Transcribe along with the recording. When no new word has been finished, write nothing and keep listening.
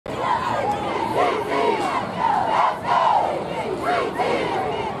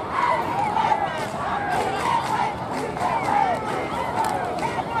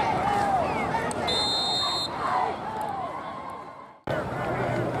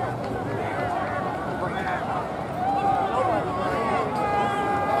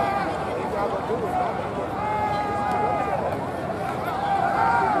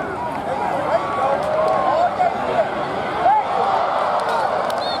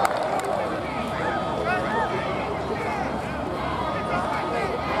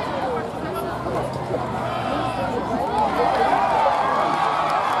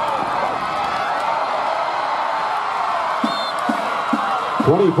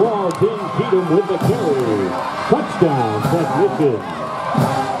24, King Cheatham with the carry. Touchdown, Technician.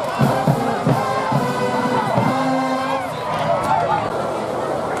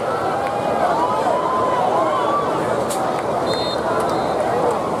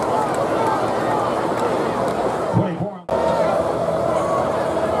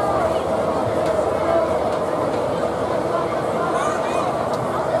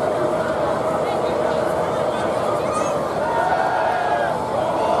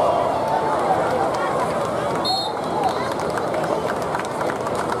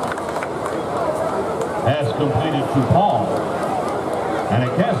 Pass completed to Paul. And a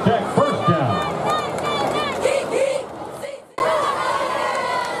Cass-Tech first down.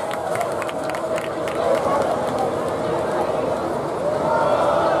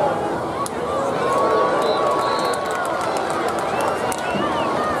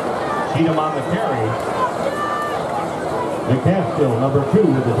 Cheatham on the carry. McCaskill, number 2,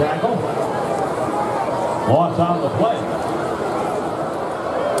 with the tackle. Loss on the play.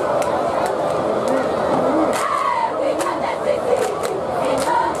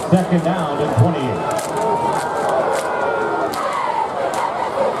 Second down and 28.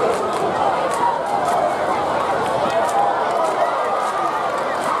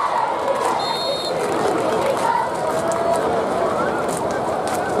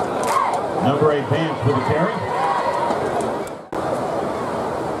 Number 8 Vance with the carry.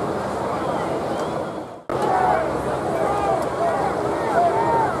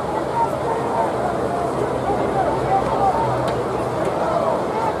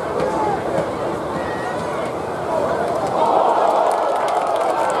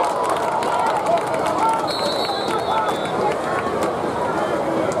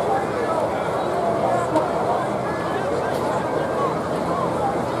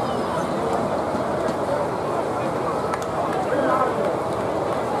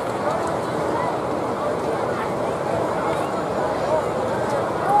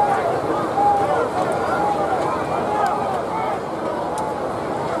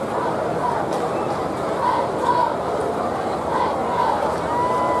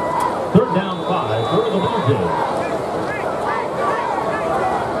 Third down 5 for the Blue Jays.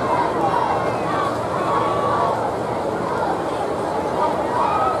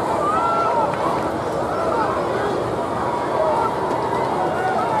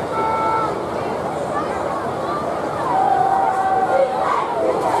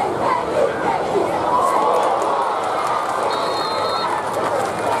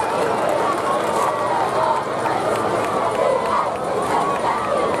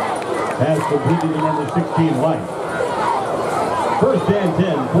 Pass completed to number 16, White. First and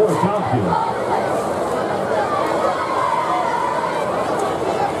 10 for Southfield.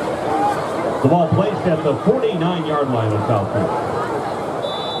 The ball placed at the 49-yard line of Southfield.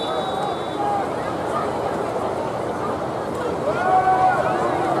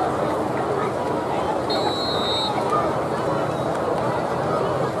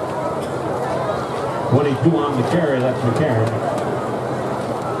 .22 on the carry, that's McCarron.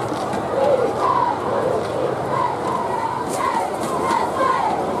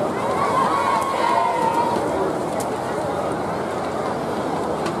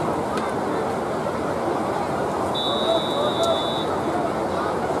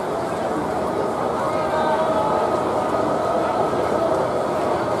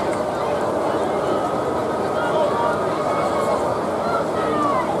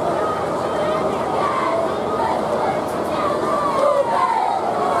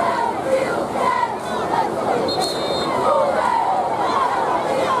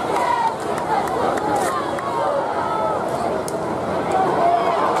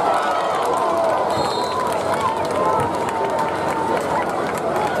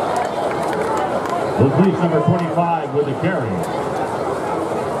 Police number 25 with the carry.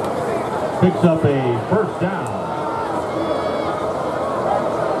 Picks up a first down.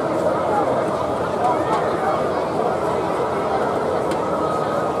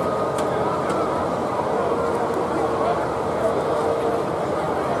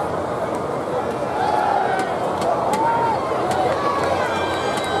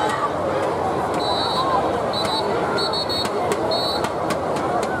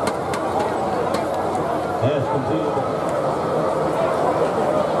 Pass completed.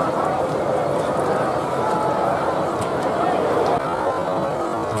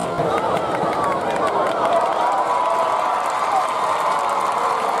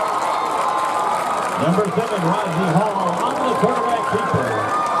 Number 7, Rodney Hall on the quarterback keeper.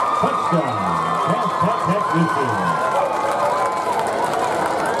 Touchdown. Cass-Tech Technician.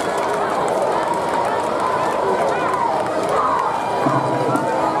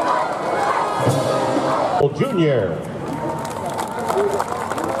 Jr.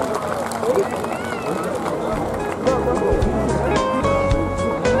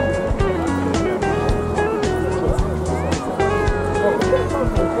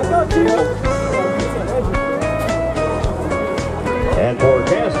 And for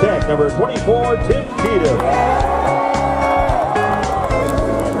Cass Tech, number 24, Tim Cheatham.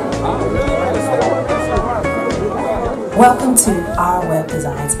 Welcome to Our Web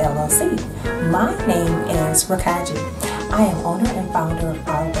Designs LLC. My name is Rakaji. I am owner and founder of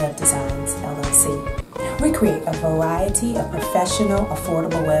Our Web Designs LLC. We create a variety of professional,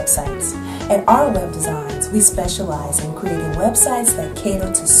 affordable websites. At Our Web Designs, we specialize in creating websites that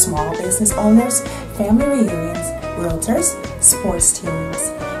cater to small business owners, family reunions, realtors, sports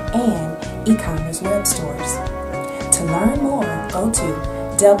teams, and e-commerce web stores. To learn more, go to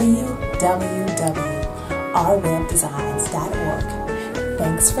www.ourwebdesigns.org.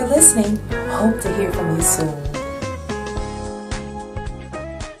 Thanks for listening. Hope to hear from you soon.